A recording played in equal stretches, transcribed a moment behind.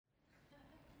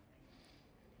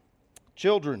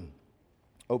Children,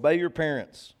 obey your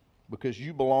parents because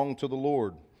you belong to the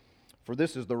Lord, for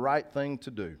this is the right thing to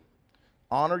do.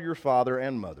 Honor your father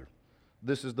and mother.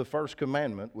 This is the first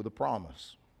commandment with a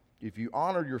promise. If you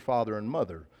honor your father and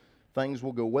mother, things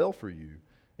will go well for you,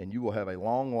 and you will have a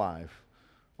long life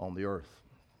on the earth.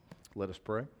 Let us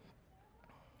pray.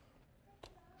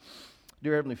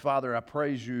 Dear Heavenly Father, I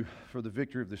praise you for the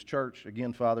victory of this church.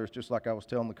 Again, Father, it's just like I was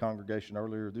telling the congregation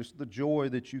earlier, this the joy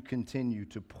that you continue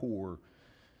to pour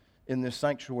in this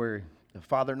sanctuary.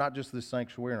 Father, not just this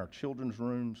sanctuary, in our children's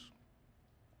rooms.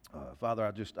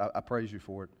 Father, I praise you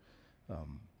for it.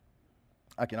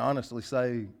 I can honestly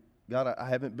say, God, I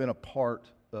haven't been a part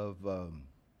of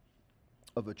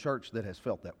a church that has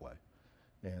felt that way.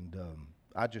 And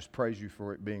I just praise you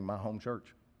for it being my home church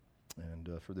and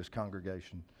for this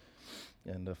congregation.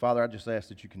 And Father, I just ask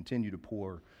that you continue to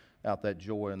pour out that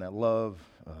joy and that love.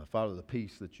 Father, the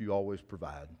peace that you always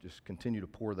provide. Just continue to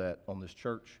pour that on this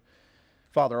church.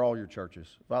 Father, all your churches.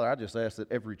 Father, I just ask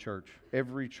that every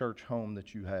church home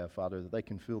that you have, Father, that they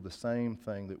can feel the same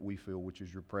thing that we feel, which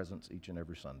is your presence each and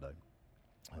every Sunday.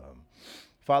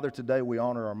 Father, today we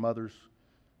honor our mothers.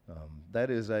 That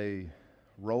is a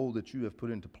role that you have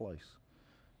put into place.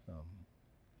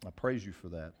 I praise you for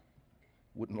that.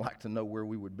 Wouldn't like to know where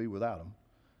we would be without them.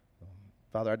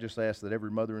 Father, I just ask that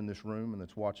every mother in this room and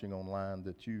that's watching online,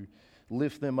 that you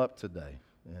lift them up today.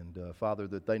 And Father,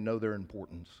 that they know their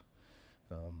importance.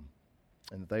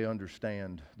 And that they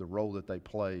understand the role that they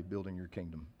play building your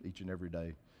kingdom each and every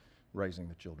day, raising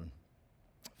the children.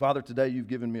 Father, today you've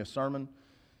given me a sermon.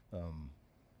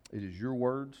 It is your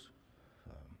words.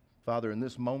 Father, in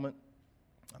this moment,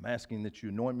 I'm asking that you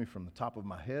anoint me from the top of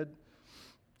my head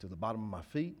to the bottom of my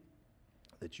feet,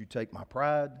 that you take my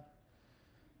pride,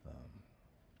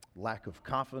 lack of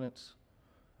confidence,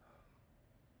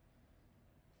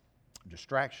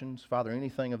 distractions, Father,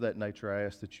 anything of that nature, I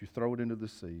ask that you throw it into the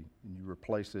sea and you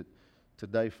replace it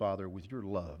today, Father, with your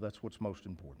love. That's what's most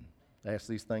important. I ask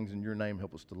these things in your name.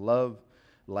 Help us to love,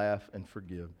 laugh, and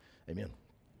forgive. Amen.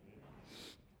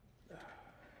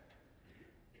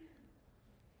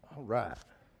 All right.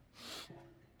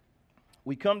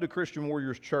 We come to Christian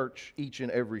Warriors Church each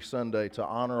and every Sunday to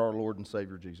honor our Lord and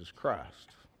Savior Jesus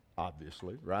Christ,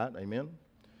 obviously, right? Amen.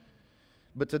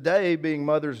 But today, being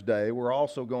Mother's Day, we're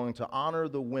also going to honor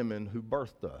the women who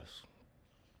birthed us.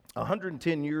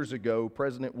 110 years ago,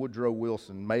 President Woodrow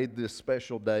Wilson made this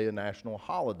special day a national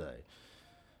holiday.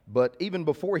 But even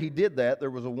before he did that, there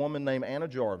was a woman named Anna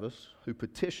Jarvis who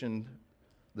petitioned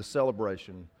the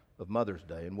celebration of Mother's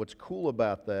Day. And what's cool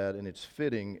about that, and it's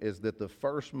fitting, is that the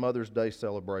first Mother's Day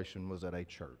celebration was at a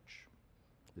church.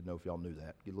 Didn't know if y'all knew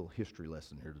that. Get a little history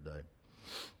lesson here today.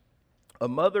 A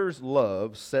mother's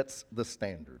love sets the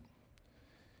standard.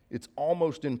 It's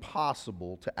almost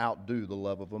impossible to outdo the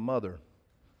love of a mother.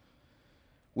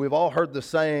 We've all heard the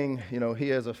saying, he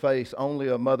has a face only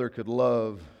a mother could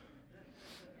love.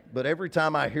 But every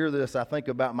time I hear this, I think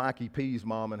about Mikey P's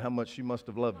mom and how much she must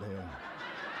have loved him.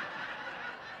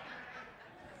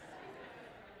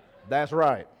 That's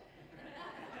right.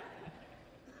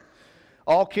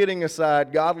 All kidding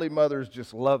aside, godly mothers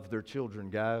just love their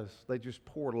children, guys. They just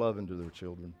pour love into their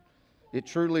children. It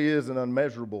truly is an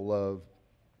unmeasurable love.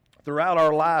 Throughout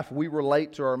our life, we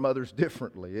relate to our mothers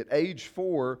differently. At age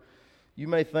 4, you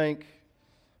may think,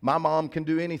 my mom can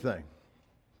do anything.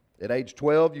 At age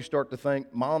 12, you start to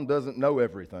think, mom doesn't know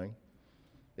everything.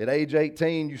 At age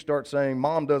 18, you start saying,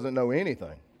 mom doesn't know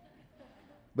anything.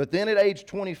 But then at age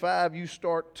 25, you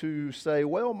start to say,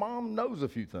 well, mom knows a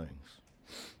few things.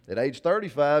 At age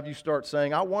 35, you start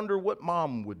saying, I wonder what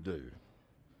mom would do.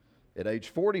 At age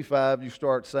 45, you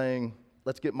start saying,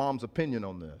 let's get mom's opinion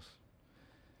on this.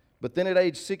 But then at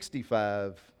age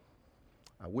 65,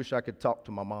 I wish I could talk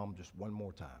to my mom just one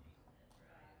more time.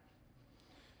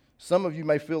 Some of you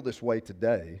may feel this way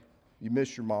today. You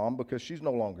miss your mom because she's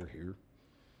no longer here.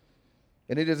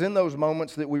 And it is in those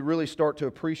moments that we really start to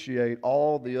appreciate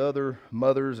all the other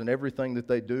mothers and everything that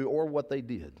they do or what they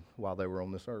did while they were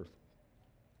on this earth.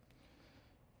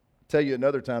 I'll tell you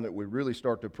another time that we really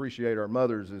start to appreciate our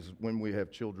mothers is when we have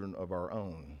children of our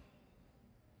own.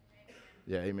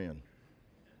 Yeah, amen.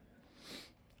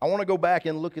 I want to go back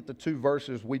and look at the 2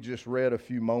 verses we just read a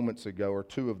few moments ago, or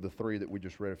 2 of the 3 that we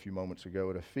just read a few moments ago.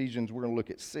 At Ephesians, we're going to look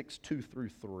at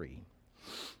 6:2-3.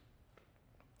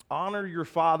 Honor your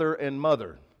father and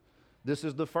mother. This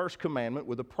is the first commandment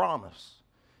with a promise.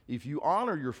 If you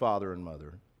honor your father and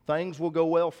mother, things will go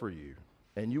well for you,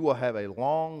 and you will have a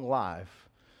long life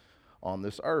on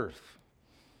this earth.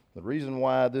 The reason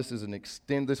why this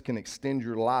can extend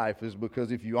your life is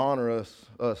because if you honor us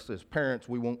as parents,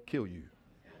 we won't kill you.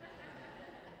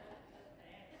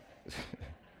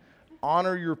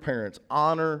 Honor your parents.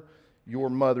 Honor your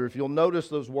mother. If you'll notice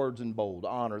those words in bold,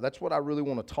 honor. That's what I really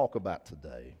want to talk about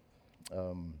today.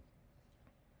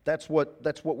 That's what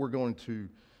we're going to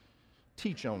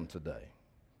teach on today.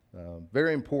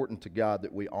 Very important to God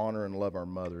that we honor and love our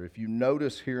mother. If you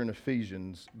notice here in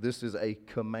Ephesians, this is a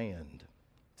command.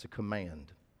 It's a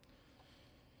command.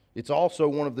 It's also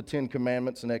one of the 10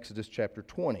 commandments in Exodus chapter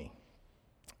 20.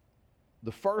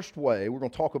 The first way, we're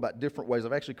going to talk about different ways.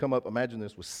 I've actually come up, imagine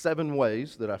this, with 7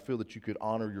 ways that I feel that you could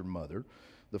honor your mother.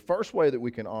 The first way that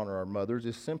we can honor our mothers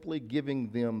is simply giving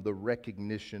them the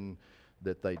recognition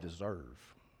that they deserve.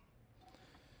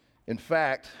 In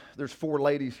fact, there's 4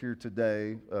 ladies here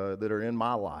today that are in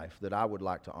my life that I would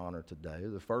like to honor today.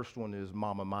 The first one is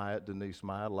Mama Myatt, Denise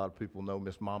Myatt. A lot of people know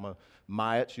Miss Mama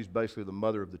Myatt. She's basically the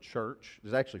mother of the church.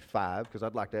 There's actually 5, because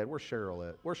I'd like to add, where's Cheryl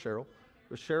at? Where's Cheryl?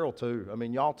 There's Cheryl too. I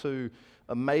mean, y'all two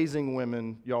amazing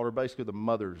women. Y'all are basically the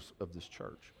mothers of this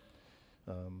church.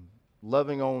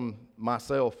 Loving on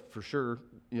myself for sure,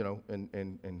 you know,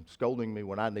 and scolding me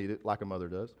when I need it, like a mother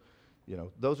does. You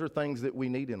know, those are things that we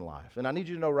need in life. And I need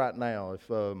you to know right now,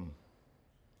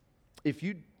 if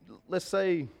you, let's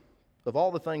say, of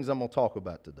all the things I'm going to talk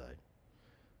about today,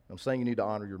 I'm saying you need to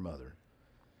honor your mother.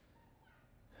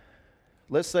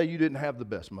 Let's say you didn't have the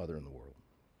best mother in the world.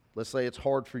 Let's say it's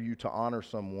hard for you to honor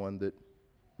someone that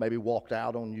maybe walked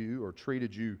out on you or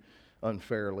treated you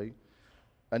unfairly.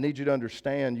 I need you to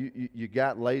understand you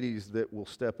got ladies that will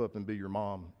step up and be your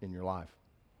mom in your life.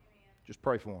 Just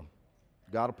pray for them.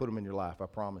 God will put them in your life, I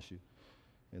promise you.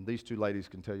 And these 2 ladies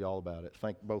can tell you all about it.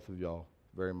 Thank both of y'all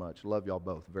very much. Love y'all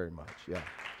both very much. Yeah.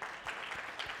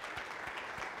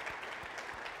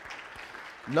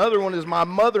 Another one is my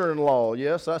mother-in-law.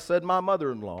 Yes, I said my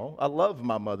mother-in-law. I love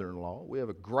my mother-in-law. We have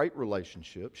a great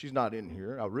relationship. She's not in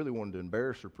here. I really wanted to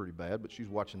embarrass her pretty bad, but she's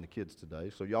watching the kids today.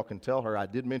 So y'all can tell her I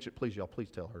did mention, please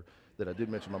tell her that I did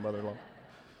mention my mother-in-law.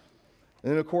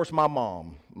 And then, of course, my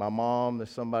mom. My mom is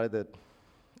somebody that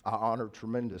I honor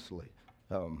tremendously.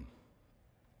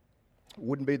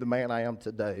 Wouldn't be the man I am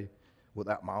today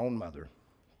without my own mother.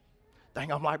 Dang,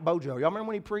 I'm like Bojo. Y'all remember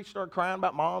when he preached, started crying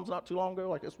about moms not too long ago?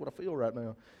 Like, that's what I feel right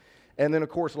now. And then, of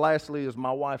course, lastly is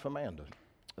my wife, Amanda.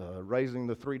 Raising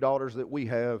the 3 daughters that we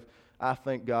have, I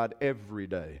thank God every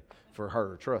day for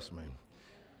her, trust me.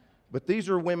 But these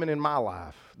are women in my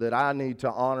life that I need to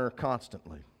honor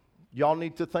constantly. Y'all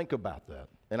need to think about that.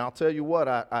 And I'll tell you what,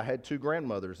 I had 2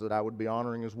 grandmothers that I would be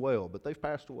honoring as well, but they've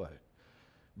passed away.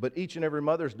 But each and every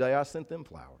Mother's Day, I sent them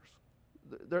flowers.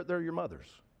 They're your mothers.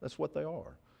 That's what they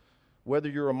are. Whether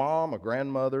you're a mom, a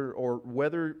grandmother, or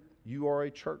whether you are a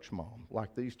church mom,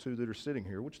 like these 2 that are sitting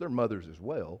here, which they're mothers as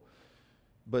well.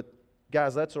 But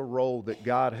guys, that's a role that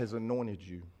God has anointed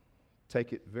you.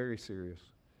 Take it very serious.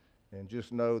 And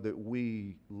just know that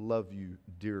we love you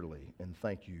dearly and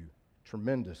thank you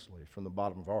tremendously from the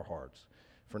bottom of our hearts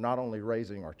for not only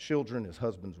raising our children as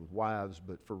husbands with wives,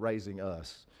 but for raising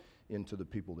us into the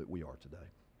people that we are today.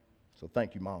 So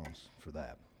thank you, moms, for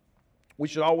that. We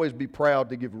should always be proud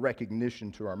to give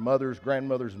recognition to our mothers,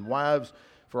 grandmothers, and wives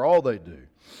for all they do.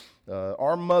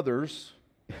 Our mothers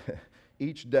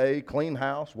each day clean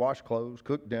house, wash clothes,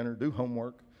 cook dinner, do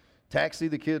homework, taxi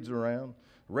the kids around,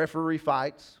 referee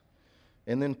fights,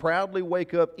 and then proudly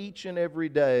wake up each and every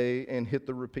day and hit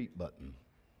the repeat button.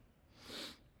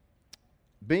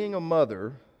 Being a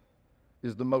mother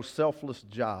is the most selfless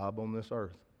job on this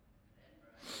earth.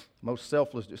 Most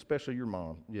selfless, especially your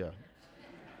mom, yeah.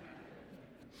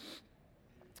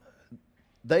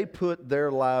 They put their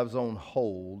lives on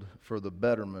hold for the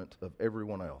betterment of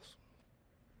everyone else.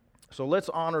 So let's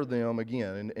honor them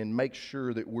again and make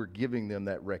sure that we're giving them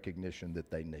that recognition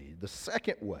that they need. The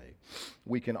second way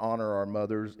we can honor our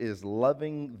mothers is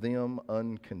loving them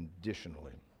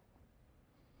unconditionally.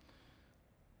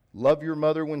 Love your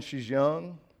mother when she's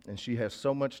young and she has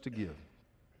so much to give.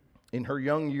 In her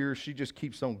young years, she just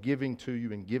keeps on giving to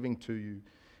you and giving to you.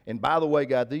 And by the way,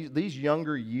 God, these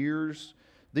younger years,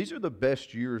 these are the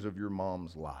best years of your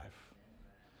mom's life.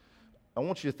 I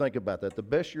want you to think about that. The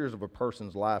best years of a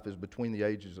person's life is between the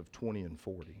ages of 20 and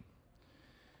 40.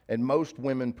 And most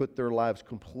women put their lives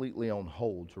completely on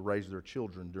hold to raise their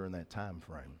children during that time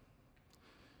frame.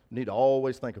 You need to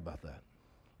always think about that.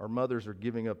 Our mothers are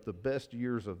giving up the best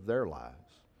years of their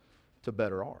lives to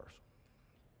better ours.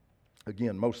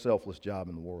 Again, most selfless job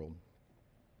in the world.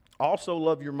 Also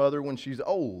love your mother when she's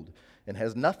old and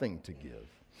has nothing to give.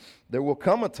 There will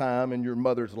come a time in your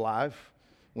mother's life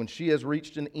when she has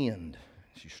reached an end.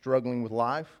 She's struggling with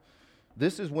life.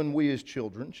 This is when we as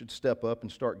children should step up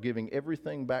and start giving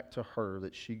everything back to her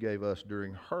that she gave us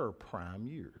during her prime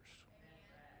years.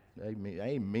 Amen.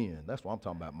 Amen. That's what I'm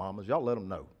talking about, mamas. Y'all let them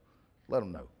know. Let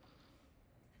them know.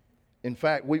 In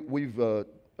fact,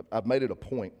 I've made it a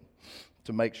point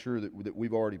to make sure that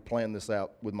we've already planned this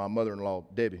out with my mother-in-law,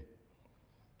 Debbie.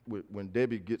 When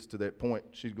Debbie gets to that point,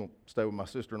 she's going to stay with my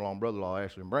sister-in-law and brother-in-law,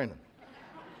 Ashley and Brandon.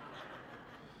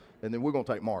 And then we're going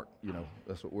to take Mark,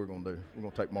 That's what we're going to do. We're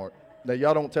going to take Mark. Now,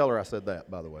 y'all don't tell her I said that,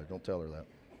 by the way. Don't tell her that.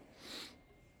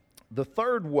 The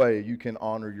third way you can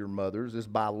honor your mothers is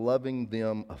by loving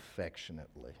them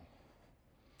affectionately.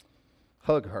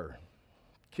 Hug her.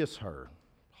 Kiss her.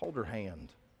 Hold her hand.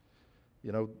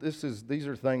 These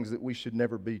are things that we should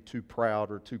never be too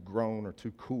proud or too grown or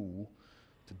too cool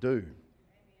to do.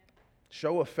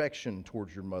 Show affection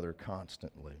towards your mother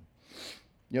constantly.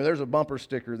 There's a bumper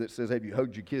sticker that says, "Have you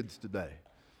hugged your kids today?"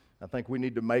 I think we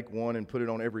need to make one and put it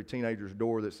on every teenager's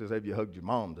door that says, "Have you hugged your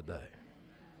mom today?"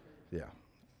 Yeah.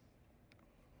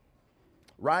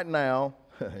 Right now,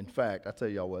 in fact, I tell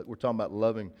y'all what, we're talking about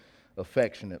loving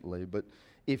affectionately, but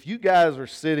if you guys are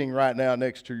sitting right now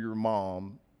next to your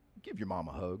mom, give your mom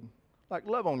a hug. Like,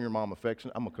 love on your mom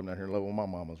affection. I'm going to come down here and love on my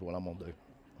mama is what I'm going to do.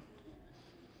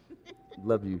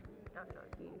 Love you.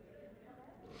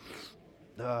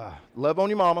 Love on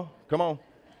your mama. Come on.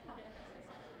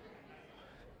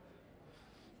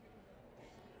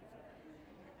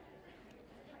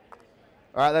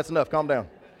 All right, that's enough. Calm down.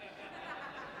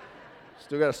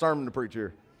 Still got a sermon to preach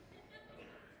here.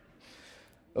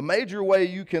 A major way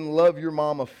you can love your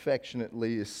mom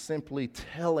affectionately is simply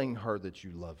telling her that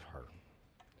you love her.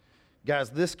 Guys,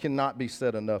 this cannot be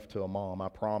said enough to a mom, I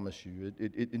promise you.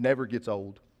 It never gets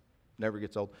old. Never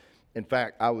gets old. In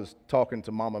fact, I was talking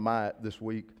to Mama Maya this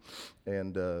week,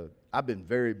 and I've been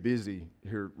very busy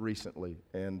here recently,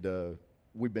 and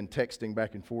we've been texting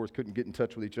back and forth, couldn't get in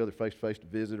touch with each other face-to-face to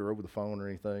visit or over the phone or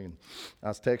anything, and I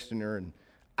was texting her, and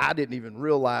I didn't even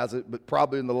realize it, but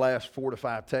probably in the last 4 to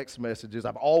 5 text messages,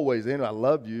 I've always ended, "I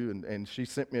love you," and she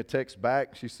sent me a text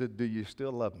back. She said, "Do you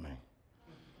still love me?"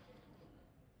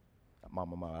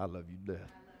 Mama Maya, I love you to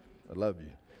death. I love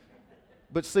you.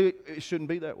 But see, it shouldn't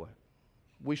be that way.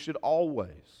 We should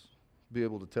always be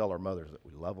able to tell our mothers that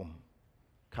we love them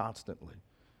constantly.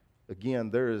 Again,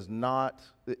 there is not,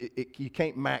 you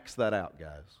can't max that out,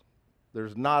 guys.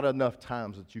 There's not enough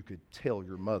times that you could tell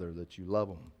your mother that you love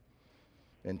them.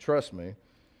 And trust me,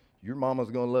 your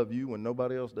mama's going to love you when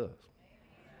nobody else does.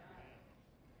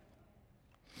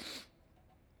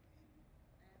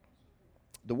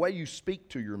 The way you speak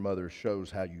to your mother shows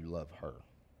how you love her.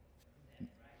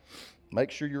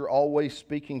 Make sure you're always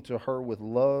speaking to her with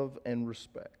love and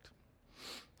respect.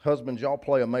 Husbands, y'all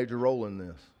play a major role in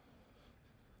this.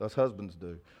 Us husbands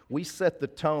do. We set the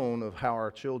tone of how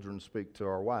our children speak to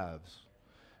our wives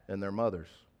and their mothers.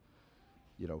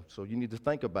 So you need to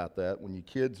think about that when your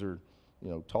kids are,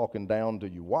 talking down to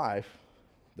your wife,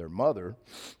 their mother.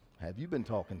 Have you been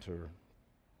talking to her?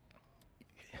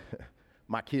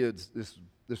 My kids,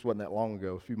 this wasn't that long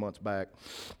ago, a few months back.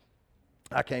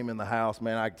 I came in the house,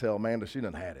 man, I could tell Amanda, she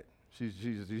done had it. She's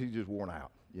just worn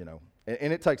out,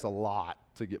 And it takes a lot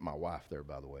to get my wife there,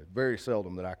 by the way. Very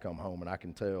seldom that I come home and I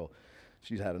can tell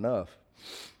she's had enough.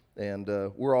 And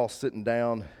we're all sitting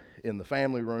down in the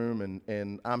family room,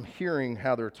 and I'm hearing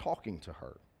how they're talking to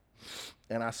her.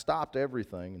 And I stopped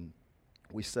everything, and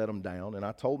we set them down, and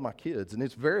I told my kids, and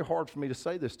it's very hard for me to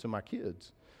say this to my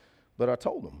kids, but I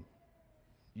told them,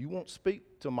 "You won't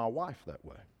speak to my wife that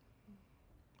way.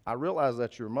 I realize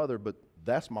that's your mother, but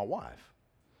that's my wife."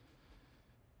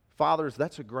 Fathers,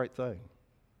 that's a great thing.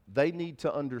 They need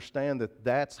to understand that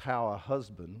that's how a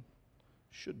husband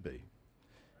should be.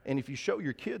 And if you show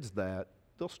your kids that,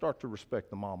 they'll start to respect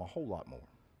the mom a whole lot more.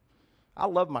 I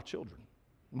love my children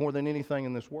more than anything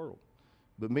in this world.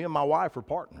 But me and my wife are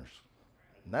partners.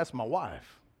 And that's my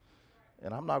wife.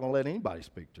 And I'm not going to let anybody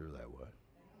speak to her that way.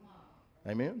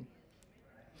 Amen?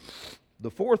 The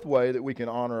fourth way that we can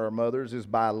honor our mothers is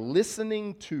by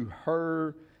listening to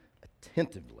her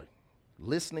attentively.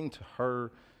 Listening to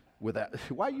her without...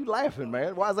 Why are you laughing,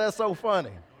 man? Why is that so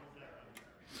funny?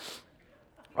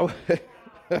 Oh,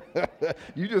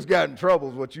 you just got in trouble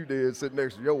is what you did sitting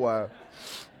next to your wife.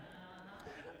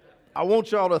 I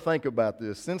want y'all to think about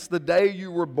this. Since the day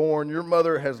you were born, your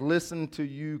mother has listened to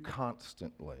you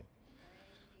constantly.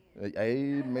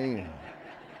 Amen.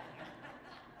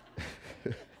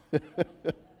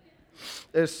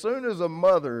 As soon as a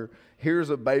mother hears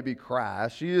a baby cry,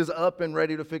 she is up and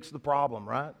ready to fix the problem,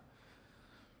 right?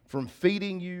 From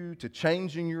feeding you to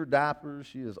changing your diapers,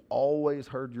 she has always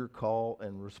heard your call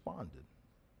and responded.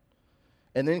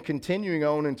 And then continuing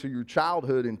on into your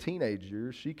childhood and teenage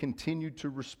years, she continued to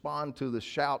respond to the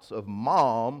shouts of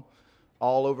mom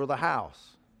all over the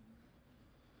house.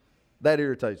 That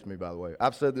irritates me, by the way.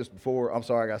 I've said this before. I'm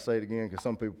sorry I got to say it again because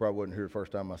some people probably wouldn't hear the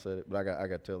first time I said it, but I got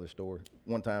to tell this story.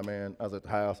 One time, man, I was at the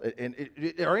house,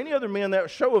 or any other men, that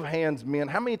show of hands, men,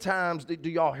 how many times do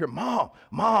y'all hear, Mom,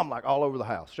 Mom, like all over the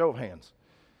house? Show of hands.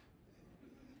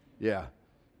 Yeah.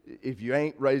 If you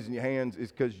ain't raising your hands,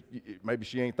 it's because maybe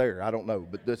she ain't there. I don't know,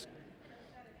 but this...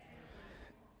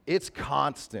 It's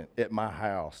constant at my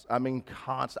house. I mean,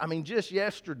 constant. I mean, just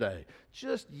yesterday,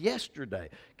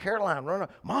 Caroline run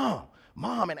up,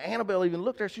 Mom, and Annabelle even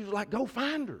looked at her. She was like, go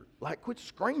find her. Like, quit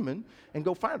screaming and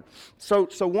go find her. So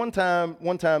one time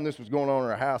this was going on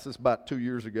in our house. This is about 2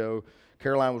 years ago.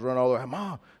 Caroline was running all the way,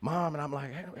 Mom, and I'm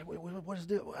like, hey, what is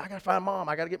this? I got to find Mom.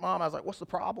 I got to get Mom. I was like, what's the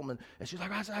problem? And she's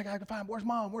like, I got to find, where's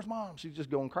Mom? She's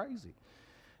just going crazy.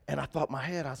 And I thought in my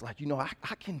head, I was like,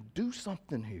 I can do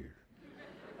something here.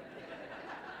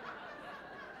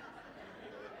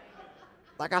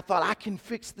 Like, I thought, I can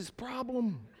fix this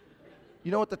problem.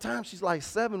 At the time, she's like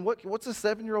 7. What's a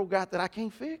 7-year-old got that I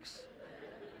can't fix?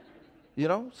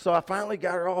 So I finally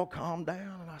got her all calmed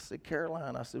down, and I said,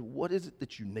 Caroline, what is it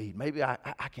that you need? Maybe I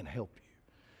can help you.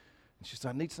 And she said,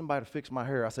 I need somebody to fix my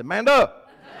hair. I said, Manda!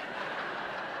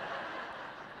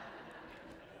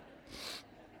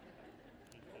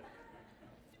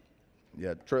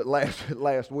 Yeah,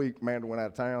 last week, Amanda went out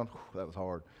of town. That was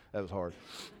hard.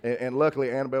 And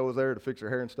luckily, Annabelle was there to fix her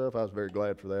hair and stuff. I was very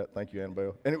glad for that. Thank you,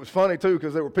 Annabelle. And it was funny, too,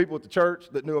 because there were people at the church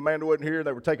that knew Amanda wasn't here.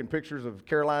 They were taking pictures of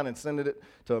Caroline and sending it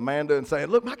to Amanda and saying,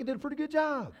 look, Micah did a pretty good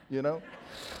job,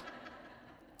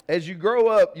 As you grow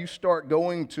up, you start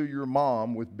going to your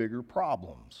mom with bigger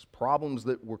problems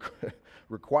that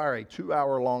require a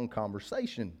 2-hour-long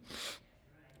conversation.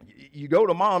 You go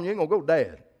to Mom, you ain't going to go to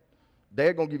Dad.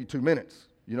 Dad going to give you 2 minutes.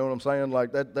 You know what I'm saying?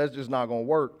 Like, that's just not going to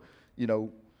work. You're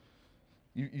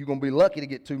going to be lucky to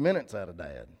get 2 minutes out of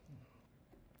Dad.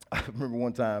 I remember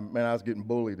one time, man, I was getting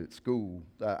bullied at school.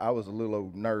 I was a little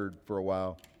old nerd for a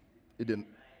while. It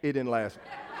didn't last.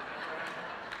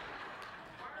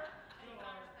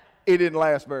 It didn't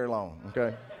last very long,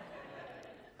 okay?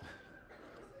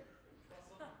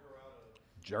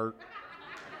 Jerk.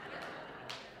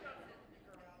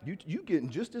 You getting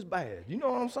just as bad. You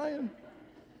know what I'm saying?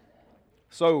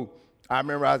 So I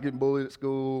remember I was getting bullied at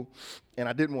school, and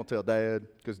I didn't want to tell Dad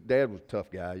because Dad was a tough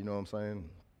guy. You know what I'm saying?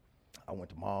 I went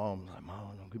to Mom. I was like,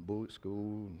 Mom, I'm getting bullied at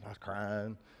school. And I was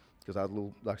crying because I was a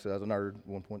little, like I said, I was a nerd at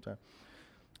one point in time.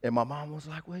 And my mom was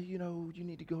like, well, you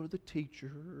need to go to the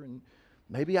teacher, and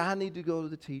maybe I need to go to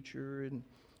the teacher. And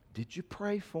did you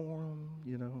pray for him?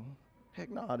 Heck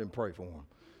no, I didn't pray for him.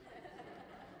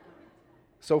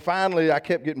 So finally, I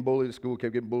kept getting bullied at school,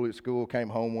 came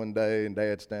home one day, and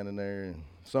Dad's standing there, and,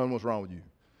 son, what's wrong with you?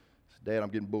 I said, Dad, I'm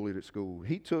getting bullied at school.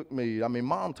 He took me,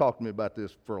 Mom talked to me about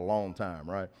this for a long time,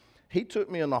 right? He took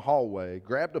me in the hallway,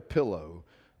 grabbed a pillow,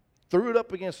 threw it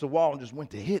up against the wall, and just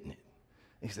went to hitting it.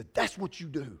 And he said, that's what you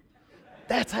do.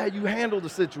 That's how you handle the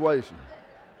situation.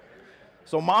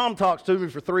 So Mom talks to me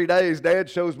for 3 days. Dad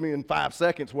shows me in 5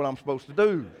 seconds what I'm supposed to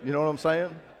do. You know what I'm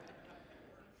saying?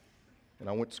 And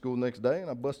I went to school the next day,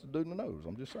 and I busted a dude in the nose.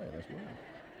 I'm just saying, that's what happened.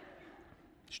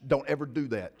 Don't ever do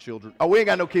that, children. Oh, we ain't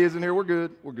got no kids in here. We're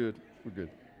good.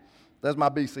 That's my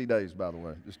BC days, by the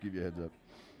way. Just give you a heads up.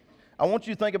 I want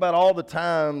you to think about all the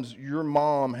times your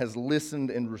mom has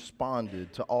listened and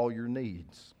responded to all your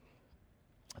needs.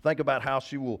 Think about how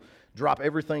she will drop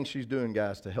everything she's doing,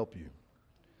 guys, to help you.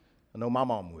 I know my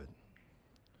mom would.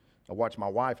 I watch my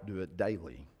wife do it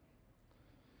daily.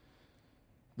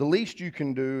 The least you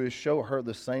can do is show her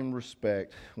the same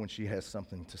respect when she has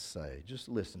something to say. Just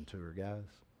listen to her, guys.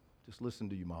 Just listen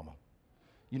to your mama.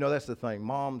 That's the thing.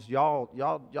 Moms, y'all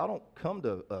don't come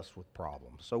to us with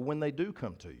problems. So when they do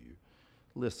come to you,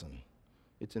 listen.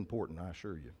 It's important, I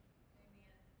assure you.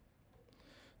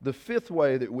 The fifth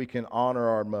way that we can honor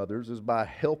our mothers is by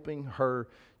helping her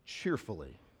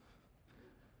cheerfully.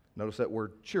 Notice that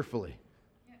word, cheerfully.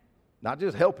 Yeah. Not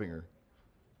just helping her,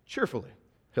 cheerfully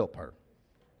help her.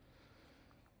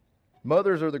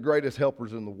 Mothers are the greatest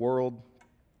helpers in the world.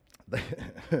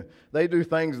 They do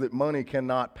things that money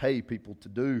cannot pay people to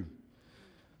do.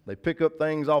 They pick up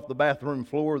things off the bathroom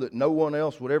floor that no one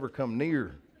else would ever come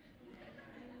near.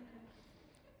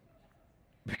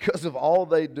 Because of all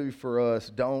they do for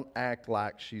us, don't act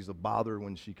like she's a bother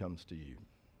when she comes to you.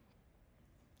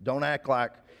 Don't act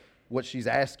like what she's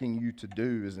asking you to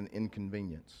do is an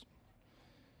inconvenience.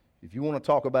 If you want to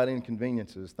talk about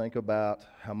inconveniences, think about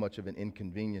how much of an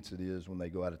inconvenience it is when they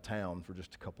go out of town for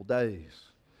just a couple days.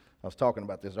 I was talking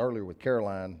about this earlier with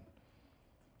Caroline.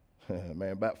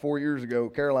 Man, about 4 years ago,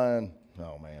 Caroline,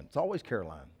 oh man, it's always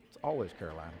Caroline.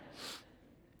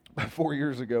 About 4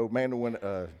 years ago, Amanda went,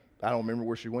 I don't remember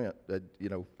where she went.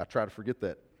 I try to forget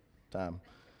that time.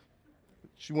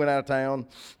 She went out of town,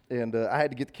 and I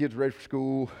had to get the kids ready for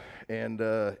school, and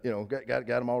got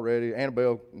them all ready.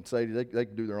 Annabelle and Sadie, they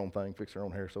can do their own thing, fix their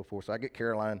own hair, so forth. So I get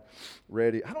Caroline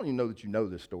ready. I don't even know that you know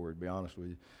this story, to be honest with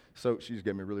you. So she just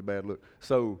gave me a really bad look.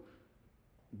 So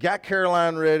got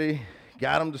Caroline ready,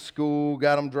 got them to school,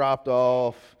 got them dropped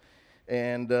off,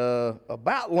 and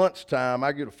about lunchtime,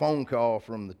 I get a phone call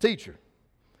from the teacher,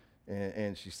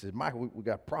 and she said, "Michael, we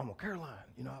got a problem with Caroline."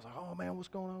 I was like, "Oh man, what's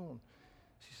going on?"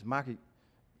 She said, "Michael,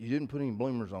 you didn't put any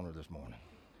bloomers on her this morning."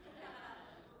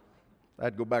 I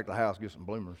had to go back to the house and get some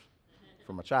bloomers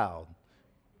for my child.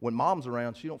 When mom's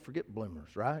around, she don't forget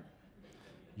bloomers, right?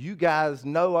 You guys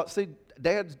know, see,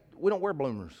 dads, we don't wear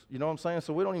bloomers, you know what I'm saying?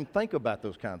 So we don't even think about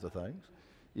those kinds of things,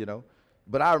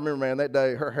 But I remember, man, that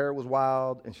day her hair was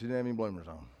wild and she didn't have any bloomers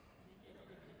on.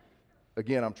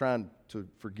 Again, I'm trying to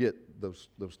forget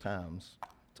those times.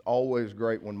 It's always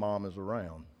great when mom is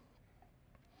around.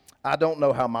 I don't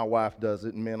know how my wife does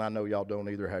it, and men, I know y'all don't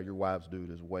either, how your wives do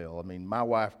it as well. I mean, my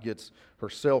wife gets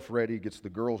herself ready, gets the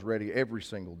girls ready every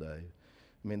single day.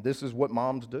 I mean, this is what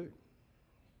moms do.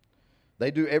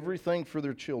 They do everything for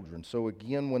their children. So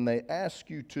again, when they ask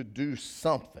you to do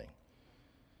something,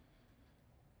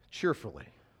 cheerfully,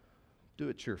 do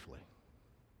it cheerfully.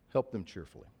 Help them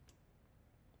cheerfully.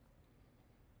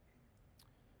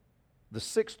 The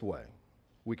sixth way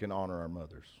we can honor our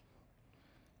mothers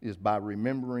is by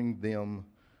remembering them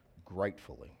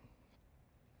gratefully.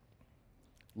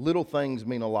 Little things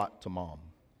mean a lot to mom.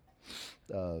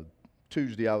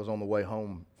 Tuesday, I was on the way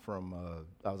home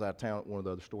I was out of town at one of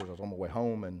the other stores. I was on my way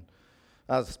home, and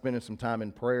I was spending some time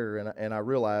in prayer, and I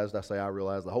realized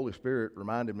the Holy Spirit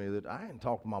reminded me that I hadn't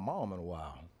talked to my mom in a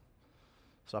while.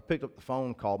 So I picked up the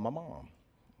phone, called my mom,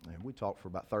 and we talked for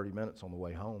about 30 minutes on the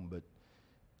way home, but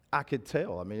I could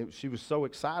tell. I mean, she was so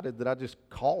excited that I just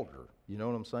called her. You know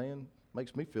what I'm saying?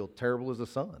 Makes me feel terrible as a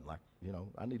son. Like,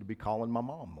 I need to be calling my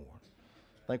mom more.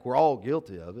 I think we're all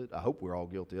guilty of it. I hope we're all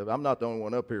guilty of it. I'm not the only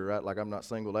one up here, right? Like I'm not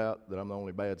singled out, that I'm the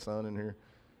only bad son in here.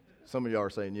 Some of y'all are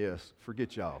saying yes.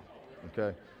 Forget y'all,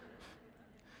 okay?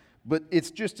 But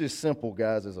it's just as simple,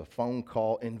 guys, as a phone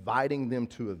call, inviting them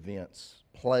to events,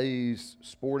 plays,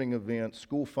 sporting events,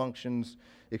 school functions,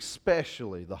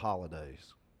 especially the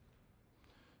holidays.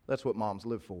 That's what moms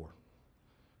live for,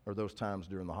 or those times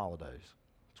during the holidays.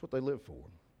 That's what they live for.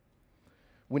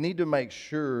 We need to make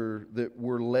sure that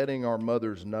we're letting our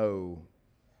mothers know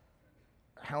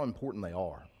how important they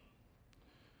are.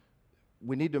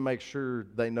 We need to make sure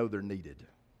they know they're needed,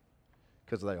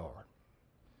 because they are.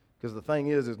 Because the thing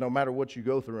is no matter what you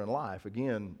go through in life,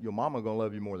 again, your mama going to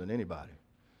love you more than anybody.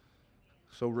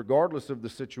 So regardless of the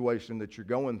situation that you're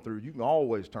going through, you can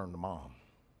always turn to mom.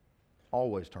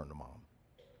 Always turn to mom.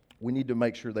 We need to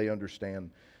make sure they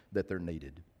understand that they're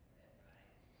needed.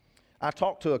 I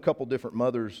talked to a couple different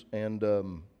mothers, and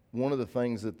one of the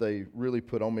things that they really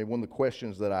put on me, one of the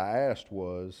questions that I asked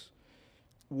was,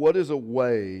 what is a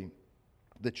way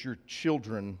that your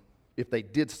children, if they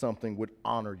did something, would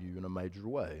honor you in a major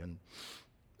way? And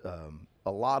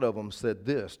a lot of them said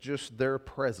this, just their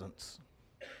presence.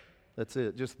 That's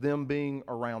it, just them being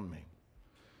around me.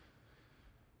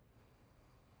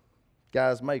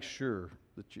 Guys, make sure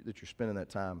that you're spending that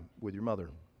time with your mother.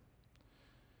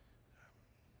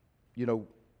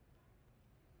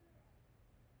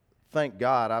 Thank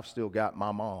God I've still got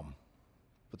my mom.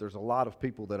 But there's a lot of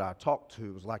people that I talked to,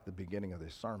 it was like the beginning of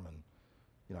this sermon.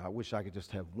 I wish I could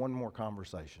just have one more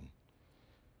conversation.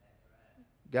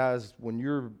 Guys, when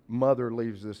your mother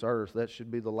leaves this earth, that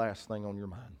should be the last thing on your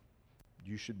mind.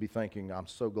 You should be thinking, I'm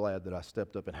so glad that I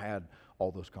stepped up and had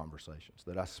all those conversations,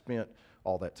 that I spent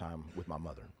all that time with my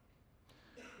mother.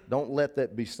 Don't let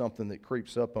that be something that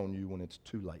creeps up on you when it's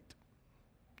too late.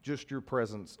 Just your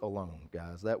presence alone,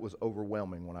 guys. That was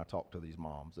overwhelming when I talked to these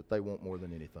moms, that they want more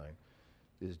than anything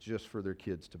is just for their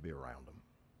kids to be around them.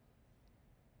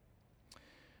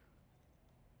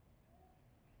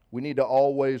 We need to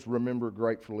always remember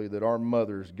gratefully that our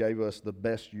mothers gave us the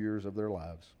best years of their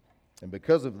lives. And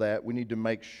because of that, we need to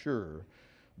make sure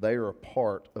they are a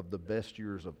part of the best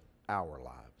years of our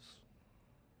lives.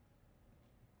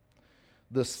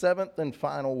 The seventh and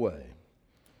final way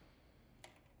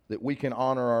that we can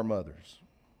honor our mothers.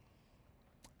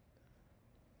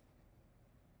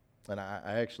 And I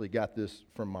actually got this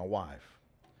from my wife.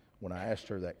 When I asked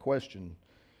her that question,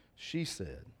 she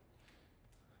said,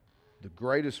 the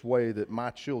greatest way that my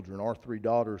children, our three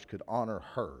daughters, could honor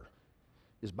her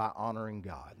is by honoring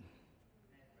God.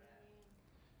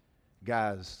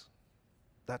 Guys,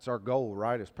 that's our goal,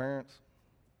 right, as parents?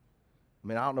 I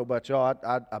mean, I don't know about y'all.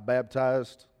 I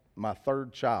baptized my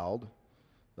third child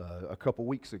a couple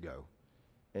weeks ago.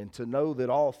 And to know that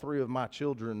all three of my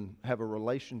children have a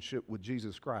relationship with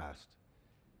Jesus Christ,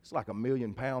 it's like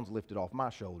 1,000,000 pounds lifted off my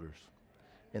shoulders.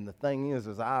 And the thing is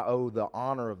I owe the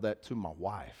honor of that to my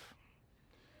wife.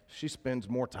 She spends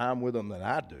more time with them than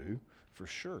I do, for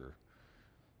sure.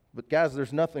 But guys,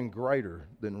 there's nothing greater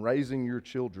than raising your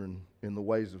children in the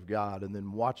ways of God and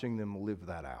then watching them live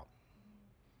that out.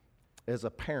 As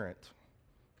a parent,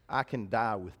 I can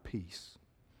die with peace.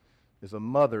 As a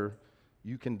mother,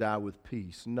 you can die with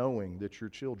peace, knowing that your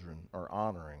children are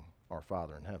honoring our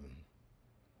Father in heaven.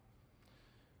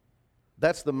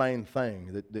 That's the main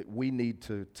thing that we need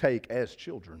to take as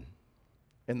children.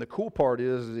 And the cool part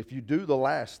is if you do the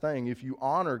last thing, if you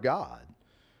honor God,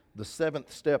 the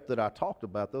seventh step that I talked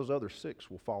about, those other six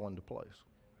will fall into place.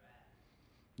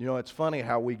 You know, it's funny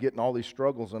how we get in all these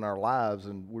struggles in our lives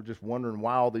and we're just wondering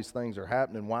why all these things are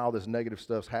happening, why all this negative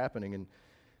stuff's happening. And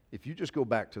if you just go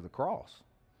back to the cross,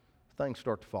 things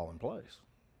start to fall in place.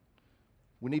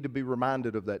 We need to be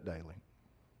reminded of that daily.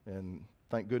 And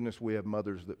thank goodness we have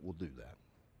mothers that will do that.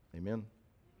 Amen?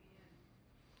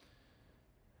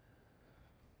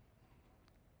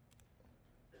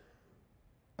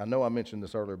 I know I mentioned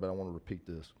this earlier, but I want to repeat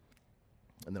this,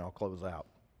 and then I'll close out.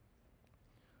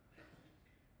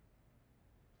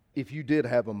 If you did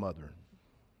have a mother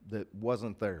that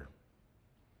wasn't there,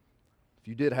 if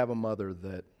you did have a mother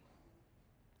that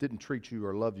didn't treat you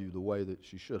or love you the way that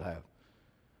she should have,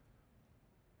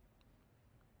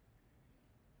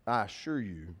 I assure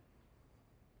you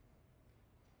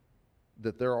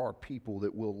that there are people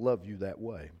that will love you that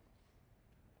way.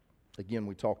 Again,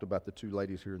 we talked about the two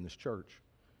ladies here in this church.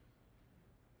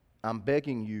 I'm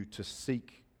begging you to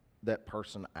seek that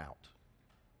person out.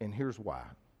 And here's why.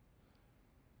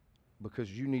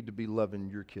 Because you need to be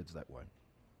loving your kids that way.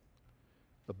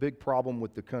 A big problem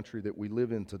with the country that we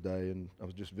live in today, and I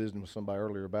was just visiting with somebody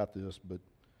earlier about this, but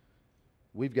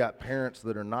we've got parents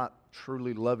that are not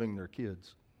truly loving their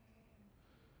kids.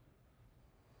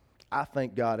 I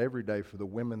thank God every day for the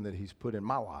women that He's put in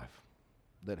my life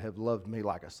that have loved me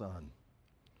like a son,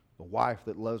 the wife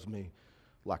that loves me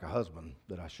like a husband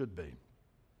that I should be.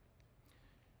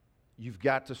 You've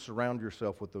got to surround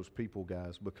yourself with those people,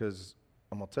 guys, because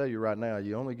I'm going to tell you right now,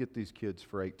 you only get these kids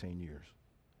for 18 years.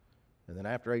 And then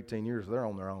after 18 years, they're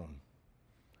on their own.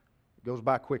 It goes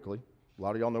by quickly. A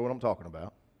lot of y'all know what I'm talking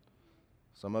about.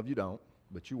 Some of you don't,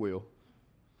 but you will.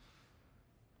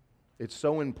 It's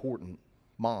so important,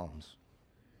 moms,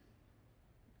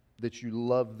 that you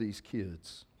love these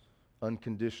kids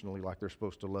unconditionally like they're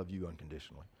supposed to love you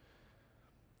unconditionally.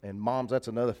 And moms, that's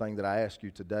another thing that I ask you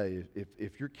today.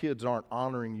 If your kids aren't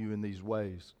honoring you in these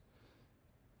ways,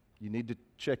 you need to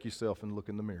check yourself and look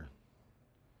in the mirror.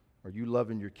 Are you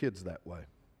loving your kids that way?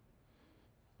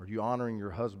 Are you honoring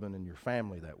your husband and your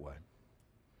family that way?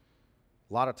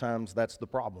 A lot of times that's the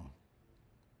problem.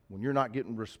 When you're not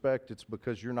getting respect, it's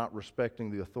because you're not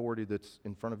respecting the authority that's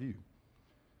in front of you.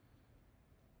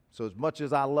 So as much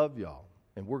as I love y'all,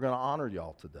 and we're going to honor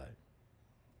y'all today,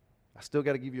 I still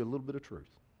got to give you a little bit of truth.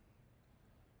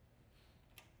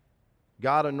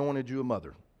 God anointed you a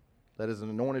mother. That is an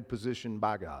anointed position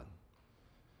by God.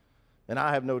 And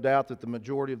I have no doubt that the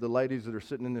majority of the ladies that are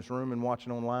sitting in this room and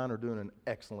watching online are doing an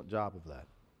excellent job of that.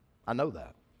 I know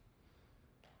that.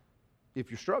 If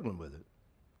you're struggling with it,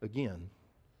 again,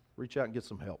 reach out and get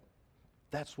some help.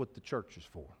 That's what the church is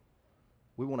for.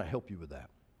 We want to help you with that.